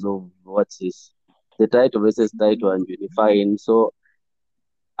rumors of the title versus title and unifying. So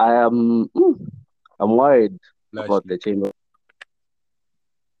I'm worried about the chamber.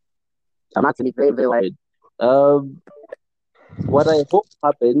 I'm actually very, very worried. What I hope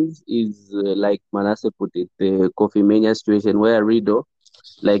happens is, like Manasseh put it, the Kofi Mania situation where Riddle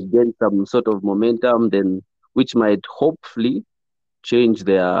gains some sort of momentum, then which might hopefully change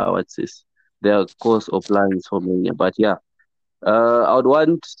their course of plans for Mania. But yeah, I would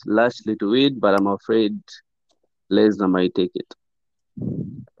want Lashley to win, but I'm afraid Lesnar might take it.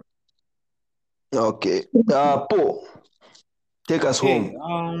 Okay. Paul, take us home.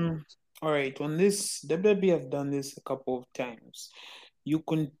 All right. On this, WWE have done this a couple of times. You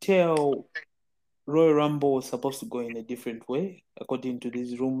can tell Royal Rumble was supposed to go in a different way, according to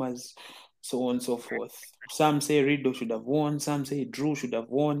these rumors, so on and so forth. Some say Riddle should have won. Some say Drew should have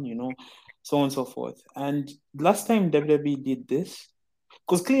won, so on and so forth. And last time WWE did this,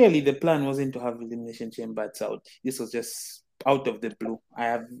 because clearly the plan wasn't to have Elimination Chambers out. This was just out of the blue. I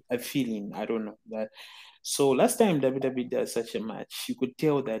have a feeling, I don't know, that. So last time WWE does such a match, you could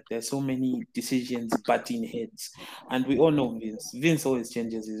tell that there's so many decisions butting heads. And we all know Vince. Vince always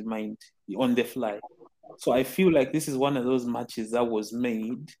changes his mind on the fly. So I feel like this is one of those matches that was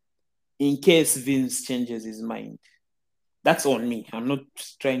made in case Vince changes his mind. That's on me. I'm not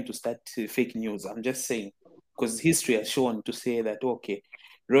trying to start fake news. I'm just saying, because history has shown to say that, okay,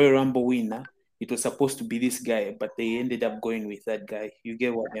 Royal Rumble winner, it was supposed to be this guy, but they ended up going with that guy. You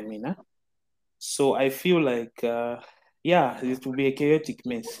get what I mean, huh? So I feel like, it will be a chaotic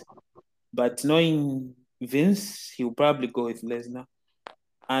mess. But knowing Vince, he'll probably go with Lesnar.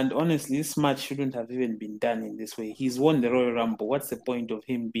 And honestly, this match shouldn't have even been done in this way. He's won the Royal Rumble. What's the point of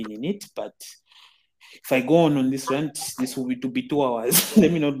him being in it? But if I go on this rant, this will be 2 hours.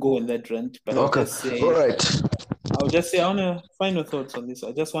 Let me not go on that rant. But okay. I'll just say, all right. I'll just say, I want to final thoughts on this.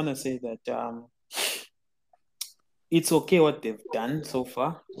 I just want to say that it's okay what they've done so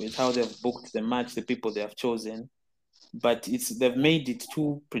far with how they've booked the match, the people they have chosen, but they've made it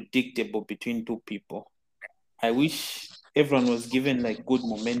too predictable between two people. I wish everyone was given good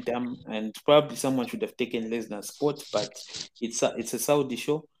momentum, and probably someone should have taken Lesnar's spot, but it's a Saudi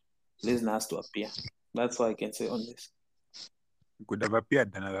show. Lesnar has to appear. That's all I can say on this. Could have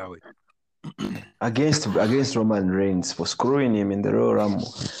appeared another way. Against Roman Reigns for screwing him in the Royal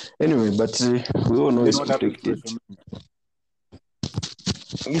Rumble. Anyway, but we all know he's protected.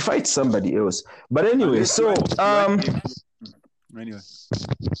 He fights somebody else. But anyway, so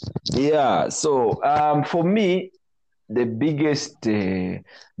yeah, so for me, the biggest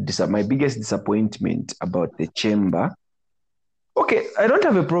my biggest disappointment about the chamber. Okay, I don't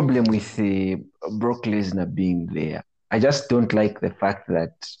have a problem with Brock Lesnar being there. I just don't like the fact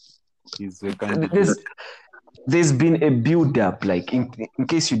that there's been a build-up. In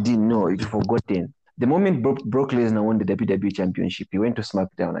case you didn't know, you've forgotten. The moment Brock Lesnar won the WWE Championship, he went to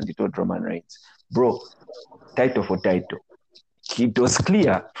SmackDown and he told Roman Reigns, bro, title for title. It was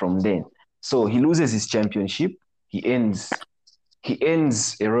clear from then. So he loses his championship. He ends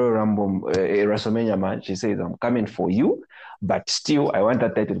a Royal Rumble, a WrestleMania match. He says, I'm coming for you, but still, I want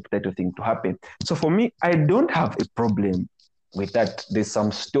that title thing to happen. So for me, I don't have a problem with that. There's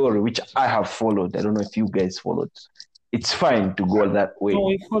some story which I have followed. I don't know if you guys followed. It's fine to go that way. No,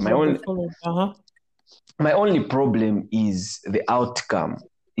 we followed. My only problem is the outcome.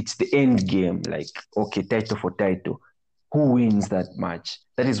 It's the end game. Okay, title for title. Who wins that match?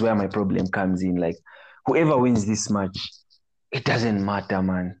 That is where my problem comes in. Whoever wins this match, it doesn't matter,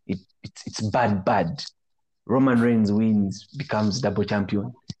 man. It's bad. Roman Reigns wins, becomes double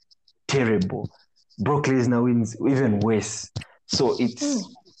champion. Terrible. Brock Lesnar wins, even worse. So it's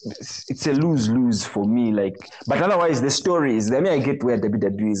a lose-lose for me. Like, but otherwise, the story is. I get where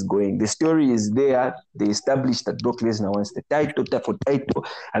WWE is going. The story is there. They established that Brock Lesnar wants the title, title,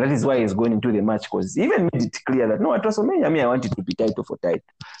 and that is why he's going into the match because he even made it clear that no, at WrestleMania, I want it to be title for title.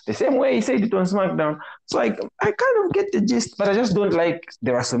 The same way he said it on SmackDown. So I kind of get the gist, but I just don't like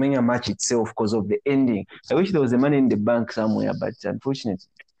the WrestleMania match itself because of the ending. I wish there was a Money in the Bank somewhere, but unfortunately,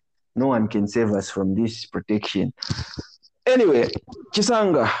 no one can save us from this protection. Anyway,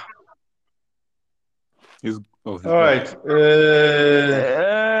 Chisanga. All right.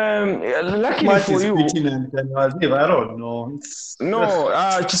 Luckily for you. I don't know.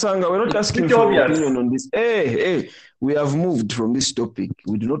 Chisanga, we're not asking for your opinion on this. Hey, we have moved from this topic.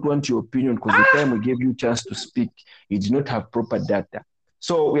 We do not want your opinion because the time we gave you a chance to speak, you did not have proper data.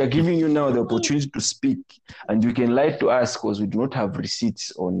 So we are giving you now the opportunity to speak, and you can lie to us because we do not have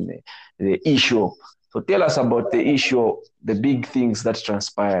receipts on the issue. So tell us about the issue, the big things that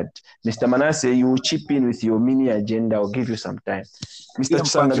transpired. Mr. Manasseh, you will chip in with your mini agenda. I'll give you some time. Mr.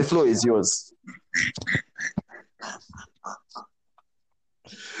 Chisanga, the floor is yours.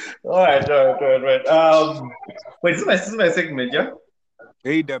 All right. Wait, this is my segment, yeah?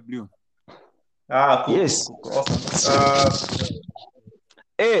 AEW. Cool. Yes. Cool. Awesome.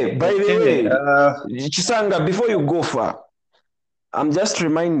 Hey, by the way, Chisanga, before you go far, I'm just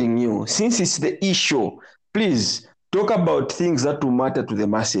reminding you, since it's the issue, please talk about things that will matter to the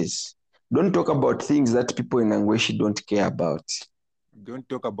masses. Don't talk about things that people in Angweshi don't care about. Don't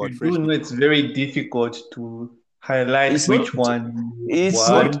talk about fresh. It's very difficult to highlight one. It's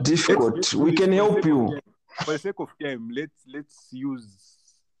not difficult. We can help you. For the sake of time,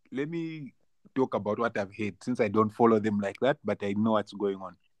 let me talk about what I've heard, since I don't follow them like that, but I know what's going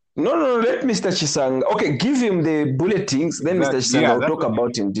on. No, let Mr. Chisanga. Okay, give him the bulletins, then Mr. Chisanga will talk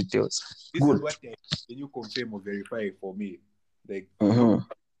about in details. This Good. Is what can you confirm or verify for me? Like,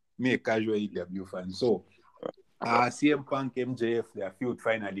 me, a casual AEW fan. So, CM Punk, MJF, their feud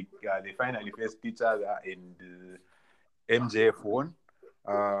finally, they finally faced each other, and MJF won.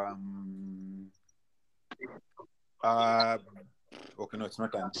 Okay, no, it's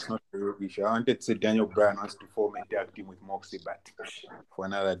not a real issue. I wanted to say Daniel Bryan wants to form a tag team with Moxley, but for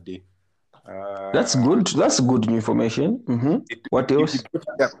another day. That's good. That's good information. What else?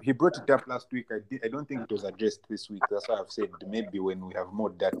 He brought it up last week. I don't think it was addressed this week. That's why I've said maybe when we have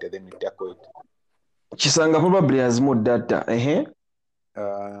more data, then we tackle it. Chisanga probably has more data.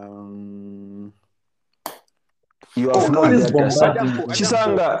 You have no data.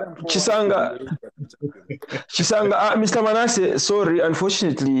 Chisanga, Mr. Manasseh, sorry,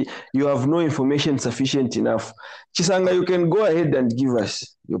 unfortunately, you have no information sufficient enough. Chisanga, you can go ahead and give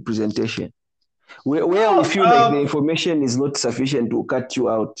us your presentation. Where we feel like the information is not sufficient to cut you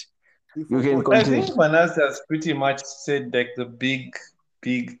out, you can continue. I think Manasseh has pretty much said like the big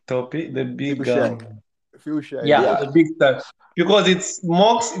topic, the big the big stuff. Because it's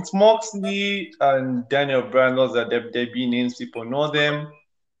Moxley and Daniel Bryan, those are WWE names, people know them.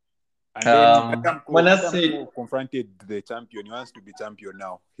 And then Manasseh confronted the champion. He wants to be champion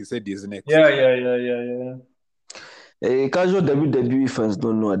now. He said he's next. Yeah. Casual WWE fans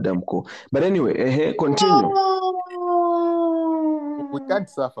don't know Adam Cole. But anyway, continue. We can't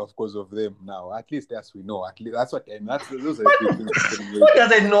suffer because of them now. At least as we know. At least that's what I mean. Those are the big things. What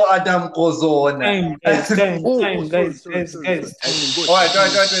does I know Adam Cole's on? Time, guys. All right.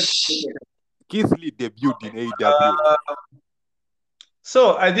 Keith Lee debuted in AEW.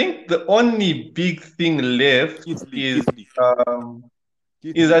 So I think the only big thing left is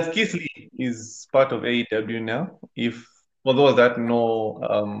that Keith Lee is part of AEW now. If for those that know,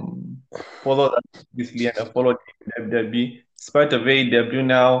 for those that Keith Lee and followed WWE, it's part of AEW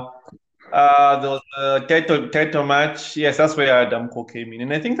now. There was a title match. Yes, that's where Adam Cole came in,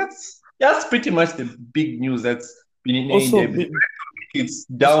 and I think that's pretty much the big news that's been in AEW. It's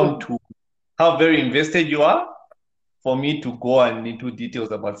down to how very invested you are. For me to go and into details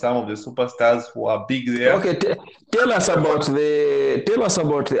about some of the superstars who are big there. Okay, tell us about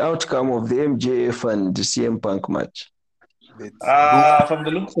the outcome of the MJF and the CM Punk match. From the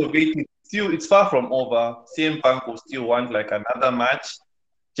looks of it, it's far from over. CM Punk will still want like another match.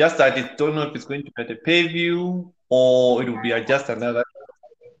 Just that I don't know if it's going to be at a pay-view or it will be just another.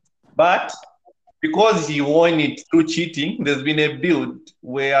 But because he won it through cheating, there's been a build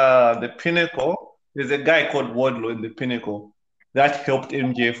where the Pinnacle. There's a guy called Wardlow in the Pinnacle that helped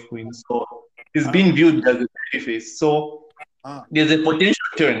MJF win. So he's been viewed as a babyface. So there's a potential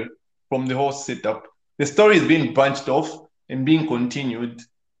turn from the whole setup. The story is being branched off and being continued.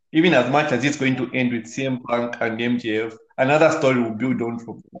 even as much as it's going to end with CM Punk and MJF, another story will build on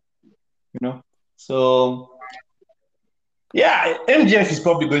from there, you know. So yeah, MJF is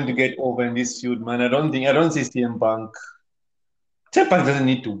probably going to get over in this feud, man. I don't see CM Punk. CM Punk doesn't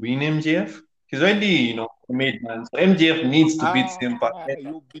need to win MJF. He's already, you know, made, man. So MJF needs to beat CM Punk.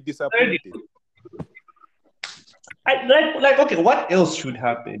 You'll be disappointed. Okay, what else should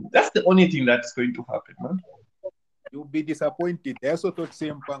happen? That's the only thing that's going to happen, man. You'll be disappointed. I also thought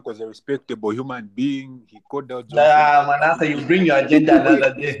CM Punk was a respectable human being. He called out John Manasa, you bring your agenda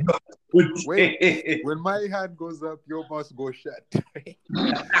another day. when my hand goes up, your mouth goes shut.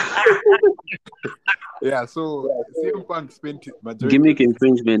 Yeah, so CM Punk spent majority Gimmick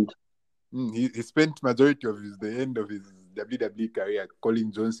infringement. He spent majority of the end of his WWE career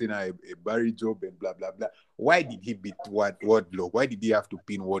calling John Cena a Barry Job and blah blah blah. Why did he beat Wardlow? Why did he have to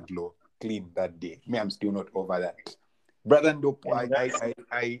pin Wardlow clean that day? Me, I'm still not over that. Brother Ndopo,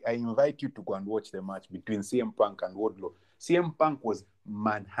 I invite you to go and watch the match between CM Punk and Wardlow. CM Punk was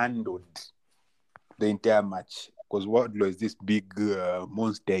manhandled the entire match because Wardlow is this big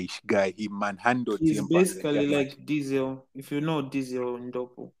monster-ish guy. He manhandled He's CM Punk. basically like Diesel. If you know Diesel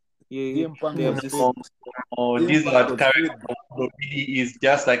Ndopo. CM Punk this character is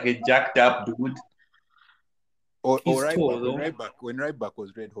just like a jacked up dude. Or He's Ryback, tall, when Ryback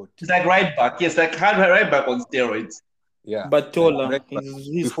was red hot. It's like Ryback, yes, like Ryback on steroids. Yeah, but taller.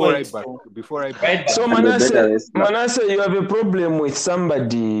 He's quite before Ryback. So Manasseh, you have a problem with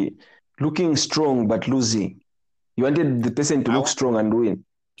somebody looking strong but losing. You wanted the person to look strong and win.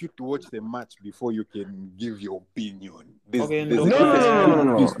 You to watch the match before you can give your opinion.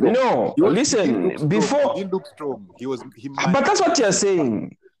 No. Listen, before he looked strong. But that's what you're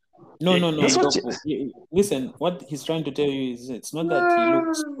saying. No. Listen, what he's trying to tell you is it's not that he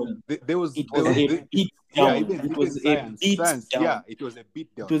looks strong. It was a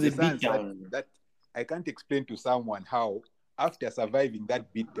beat down. That I can't explain to someone how after surviving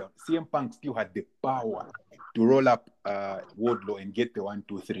that beatdown, CM Punk still had the power to roll up Wardlow and get the 1,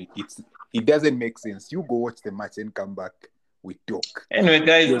 2, 3. It doesn't make sense. You go watch the match and come back. We talk. Anyway,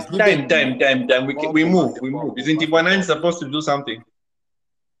 guys, time. We move. Isn't Iwanan supposed to do something?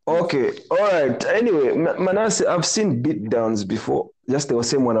 Okay, all right. Anyway, Manasseh, I've seen beatdowns before. Just the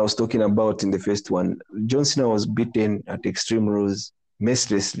same one I was talking about in the first one. John Cena was beaten at Extreme Rules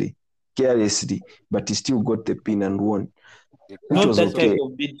mercilessly, carelessly, but he still got the pin and won. Not that type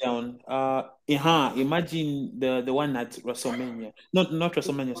of beatdown. Imagine the one at WrestleMania. Not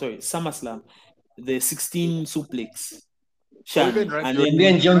WrestleMania, sorry, SummerSlam. The 16 suplex. And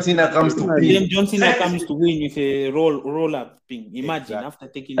then John Cena comes to win. Then John Cena comes to win with a roll up thing. Imagine after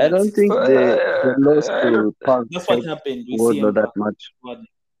taking. I don't think they lost to Punk. That's what happened. We see that much.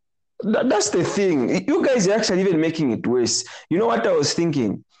 That's the thing. You guys are actually even making it worse. You know what I was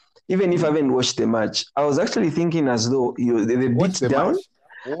thinking? Even if I haven't watched the match, I was actually thinking as though they beat down.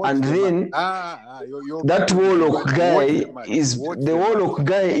 And then that Warlock guy is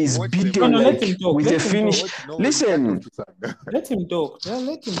beaten with a finish. Listen, let him talk.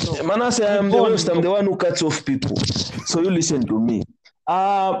 Manasseh, I am the host. I'm the one who cuts off people. So you listen to me.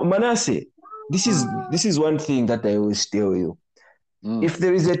 Manasseh, this is one thing that I always tell you. If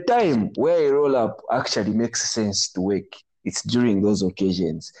there is a time where a roll up actually makes sense to work, it's during those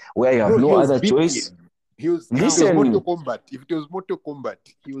occasions where you have no other choice. Listen, Mortal Kombat. If it was Mortal Kombat,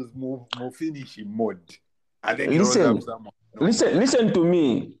 he was more finishing mode. And then listen to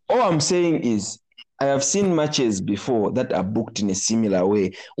me. All I'm saying is I have seen matches before that are booked in a similar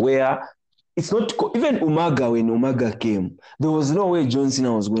way where it's not even Umaga. When Umaga came, there was no way John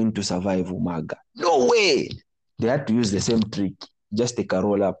Cena was going to survive Umaga. No way. They had to use the same trick, just take a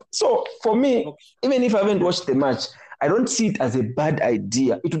roll up. So for me, even if I haven't watched the match, I don't see it as a bad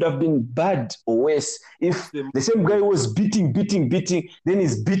idea. It would have been bad or worse if the same guy was beating, then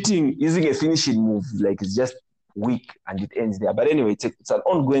he's beating using a finishing move. Like it's just weak and it ends there. But anyway, it's an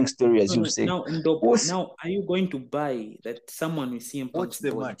ongoing story, as you say. Now, are you going to buy that someone with CM Punk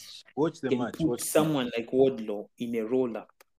Watch the match. Put someone like Wardlow in a roll-up